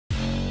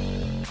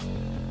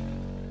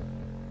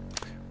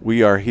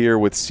We are here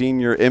with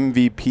senior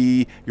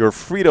MVP, your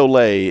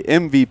Frito-Lay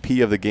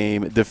MVP of the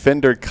game,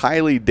 defender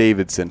Kylie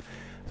Davidson.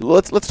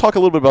 Let's talk a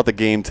little bit about the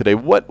game today.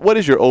 What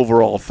is your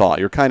overall thought?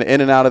 You're kind of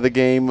in and out of the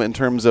game in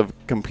terms of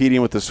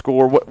competing with the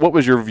score. What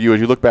was your view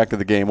as you look back to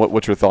the game?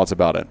 What's your thoughts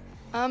about it?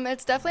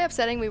 It's definitely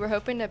upsetting. We were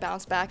hoping to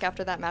bounce back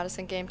after that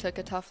Madison game. Took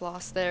a tough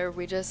loss there.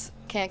 We just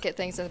can't get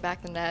things in the back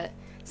of the net.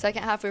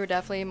 Second half, we were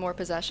definitely more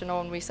possessional,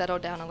 and we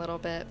settled down a little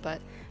bit.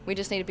 But we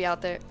just need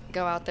to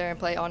go out there and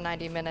play all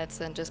 90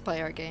 minutes and just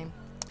play our game.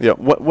 Yeah.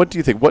 What do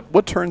you think?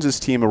 What turns this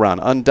team around?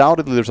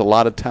 Undoubtedly, there's a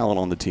lot of talent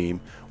on the team.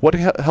 What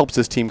helps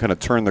this team kind of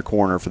turn the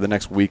corner for the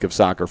next week of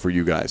soccer for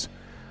you guys?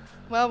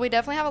 Well, we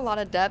definitely have a lot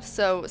of depth,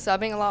 so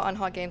subbing a lot on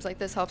hot games like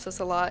this helps us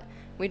a lot.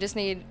 We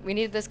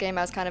need this game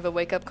as kind of a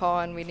wake-up call,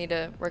 and we need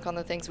to work on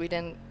the things we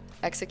didn't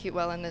execute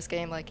well in this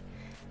game. Like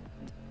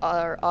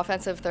our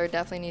offensive third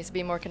definitely needs to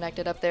be more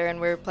connected up there, and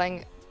we're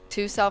playing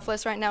too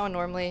selfless right now, and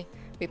normally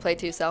we play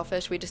too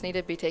selfish. We just need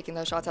to be taking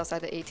those shots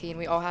outside the 18.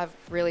 We all have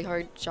really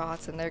hard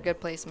shots, and they're good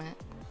placement.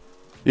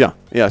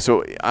 Yeah.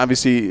 So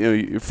obviously,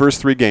 your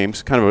first 3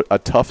 games, kind of a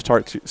tough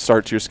start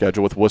to your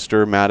schedule with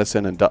Worcester,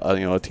 Madison, and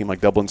a team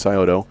like Dublin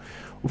Scioto.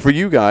 For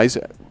you guys,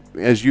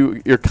 as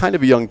you're kind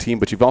of a young team,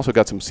 but you've also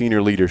got some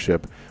senior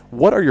leadership.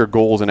 What are your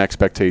goals and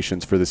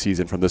expectations for the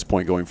season from this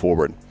point going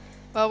forward?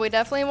 Well, we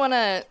definitely want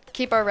to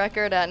keep our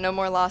record at no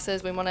more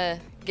losses. We want to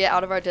get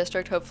out of our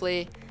district,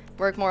 hopefully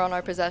work more on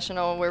our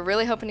possessional. We're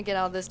really hoping to get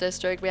out of this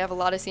district. We have a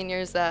lot of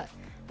seniors that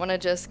want to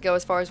just go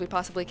as far as we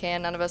possibly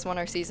can. None of us want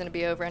our season to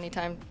be over any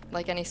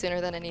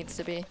sooner than it needs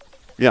to be.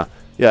 Yeah.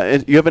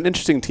 And you have an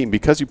interesting team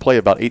because you play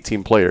about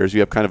 18 players. You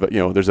have kind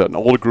of there's an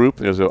older group,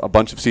 there's a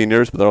bunch of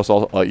seniors, but there's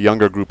also a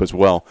younger group as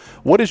well.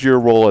 What is your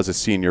role as a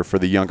senior for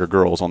the younger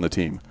girls on the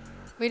team?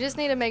 We just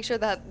need to make sure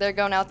that they're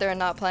going out there and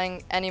not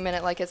playing any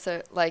minute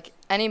like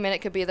any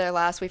minute could be their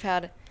last. We've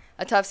had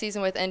a tough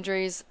season with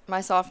injuries.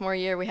 My sophomore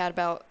year, we had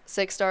about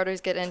 6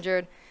 starters get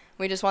injured.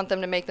 We just want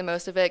them to make the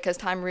most of it because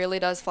time really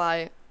does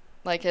fly.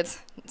 Like it's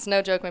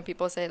no joke when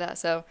people say that.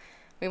 So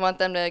we want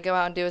them to go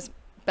out and do as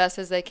best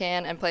as they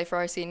can and play for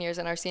our seniors,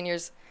 and our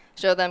seniors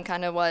show them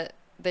kind of what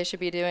they should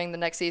be doing the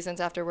next seasons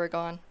after we're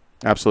gone.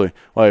 Absolutely.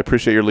 Well, I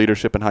appreciate your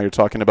leadership and how you're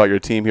talking about your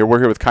team here. We're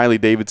here with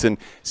Kylie Davidson,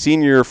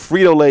 senior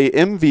Frito-Lay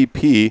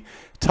MVP.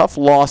 Tough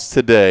loss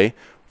today.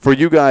 For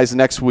you guys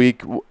next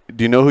week,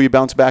 do you know who you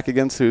bounce back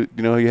against? Do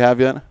you know who you have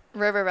yet?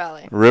 River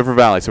Valley. River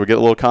Valley. So we get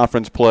a little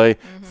conference play.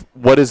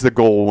 What is the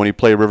goal when you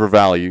play River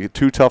Valley? You get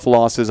 2 tough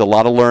losses, a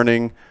lot of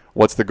learning.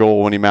 What's the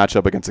goal when you match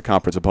up against a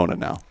conference opponent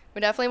now? We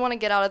definitely want to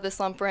get out of the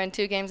slump we're in.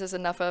 2 games is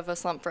enough of a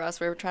slump for us.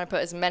 We're trying to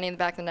put as many in the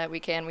back of the net we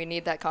can. We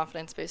need that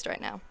confidence boost right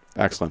now.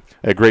 Excellent.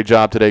 Hey, great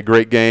job today.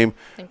 Great game.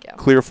 Thank you.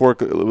 Clear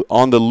Fork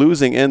on the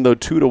losing end, though,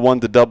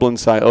 2-1 to Dublin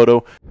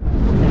Scioto.